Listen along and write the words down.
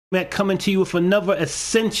Matt coming to you with another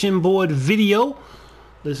Ascension board video.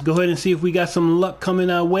 Let's go ahead and see if we got some luck coming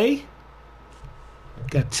our way.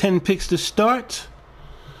 Got 10 picks to start.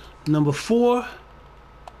 Number 4.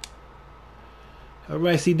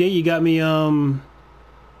 Alright, see there you got me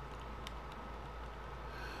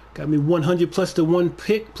 100 plus the one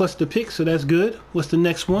pick plus the pick, so that's good. What's the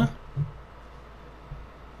next one?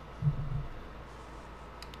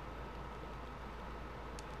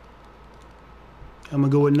 I'm gonna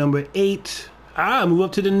go with number 8. Move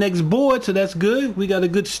up to the next board, so that's good. We got a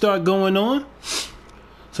good start going on.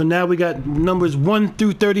 So now we got numbers 1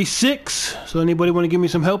 through 36. So anybody want to give me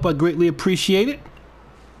some help? I greatly appreciate it.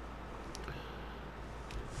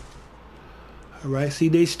 All right, see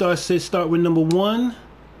they start with number 1.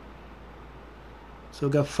 So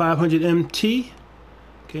got 500 MT.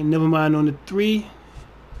 Okay, never mind on the 3.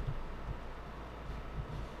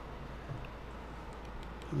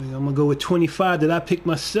 I'm gonna go with 25 that I picked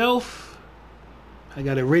myself. I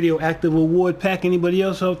got a radioactive award pack. Anybody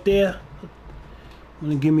else out there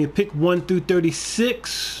want to give me a pick? 1 through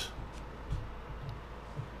 36.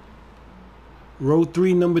 Row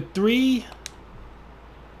 3, number 3.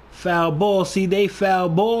 Foul ball. See, they foul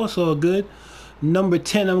ball, so good. Number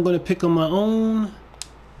 10, I'm gonna pick on my own.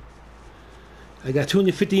 I got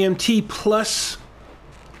 250 MT plus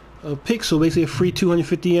a pick, so basically a free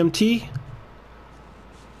 250 MT.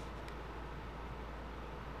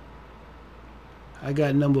 I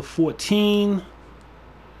got number 14,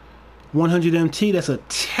 100 MT. That's a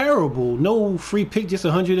terrible, no free pick, just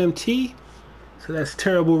 100 MT. So that's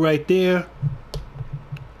terrible right there.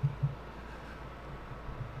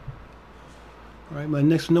 All right, my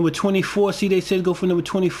next number 24. See, they said go for number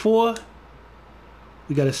 24.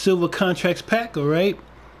 We got a silver contracts pack, all right.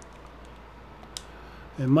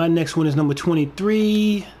 And my next one is number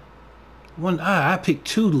 23. I picked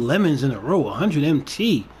 2 lemons in a row, 100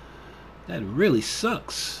 MT. That really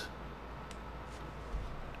sucks.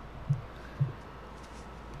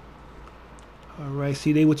 All right,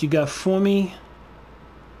 see they what you got for me.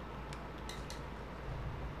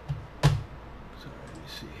 Sorry, let me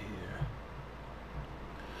see here.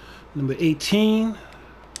 Number 18.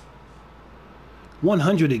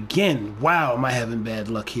 100 again. Wow, am I having bad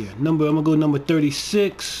luck here? I'm gonna go number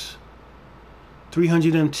 36.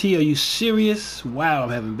 300 MT. Are you serious? Wow,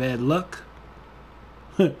 I'm having bad luck.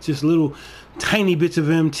 Just little tiny bits of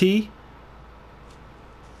MT.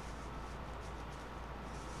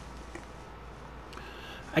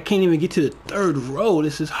 I can't even get to the 3rd row.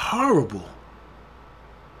 This is horrible.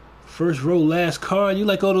 First row, last card. You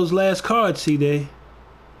like all those last cards, see they?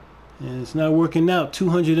 And it's not working out.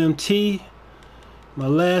 200 MT. My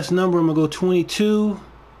last number, I'm gonna go 22,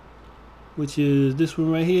 which is this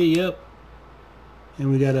one right here. Yep. And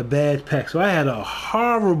we got a bad pack. So I had a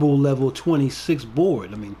horrible level 26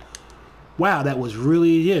 board. I mean, wow, that was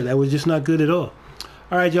really, that was just not good at all.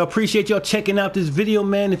 All right, y'all, appreciate y'all checking out this video,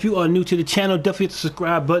 man. If you are new to the channel, definitely hit the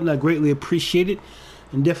subscribe button. I greatly appreciate it.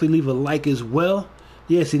 And definitely leave a like as well.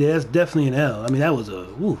 Yeah, see, that's definitely an L. I mean, that was a,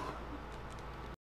 woo.